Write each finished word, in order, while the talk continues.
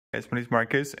Guys, my name is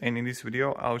Marcus, and in this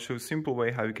video I'll show a simple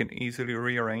way how you can easily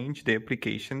rearrange the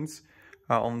applications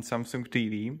on Samsung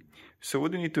TV. So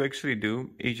what you need to actually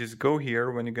do is just go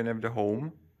here when you're gonna have the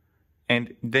home,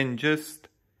 and then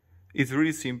it's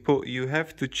really simple. You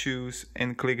have to choose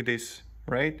and click this,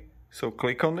 right? So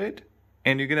click on it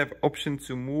and you're gonna have option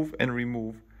to move and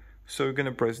remove. So you're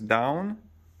gonna press down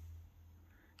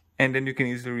and then you can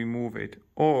easily remove it.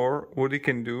 Or what you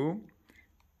can do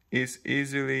is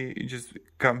easily just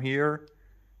come here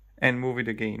and move it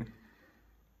again.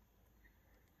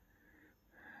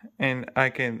 And I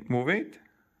can move it,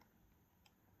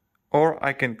 or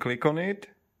I can click on it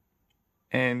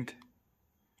and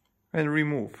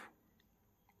remove.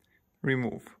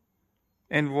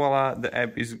 And voila, the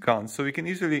app is gone. So you can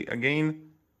easily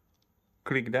again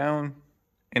click down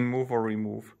and move or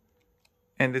remove.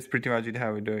 And that's pretty much it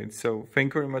how we do it. So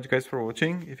thank you very much guys for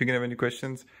watching. If you can have any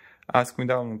questions, ask me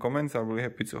down in the comments. I'm really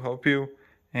happy to help you,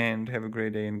 and have a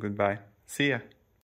great day and goodbye. See ya.